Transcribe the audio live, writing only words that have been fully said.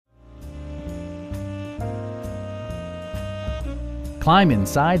Climb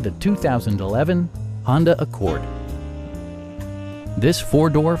inside the 2011 Honda Accord. This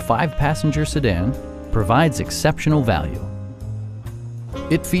four-door, five-passenger sedan provides exceptional value.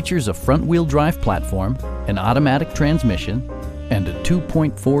 It features a front-wheel drive platform, an automatic transmission, and a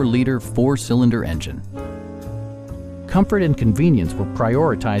 2.4-liter four-cylinder engine. Comfort and convenience were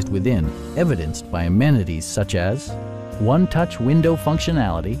prioritized within, evidenced by amenities such as one-touch window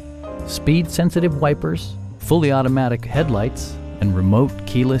functionality, speed-sensitive wipers, fully automatic headlights, and remote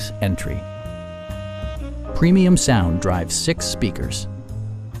keyless entry. Premium sound drives 6 speakers,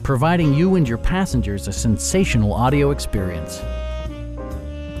 providing you and your passengers a sensational audio experience.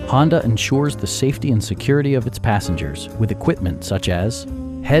 Honda ensures the safety and security of its passengers with equipment such as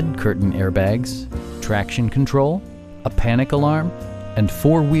head curtain airbags, traction control, a panic alarm, and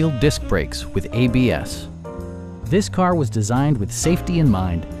 4-wheel disc brakes with ABS. This car was designed with safety in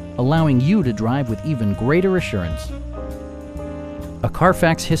mind, allowing you to drive with even greater assurance. A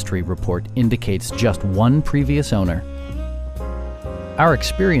Carfax history report indicates just one previous owner. Our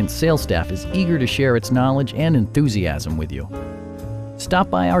experienced sales staff is eager to share its knowledge and enthusiasm with you. Stop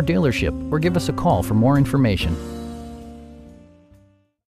by our dealership or give us a call for more information.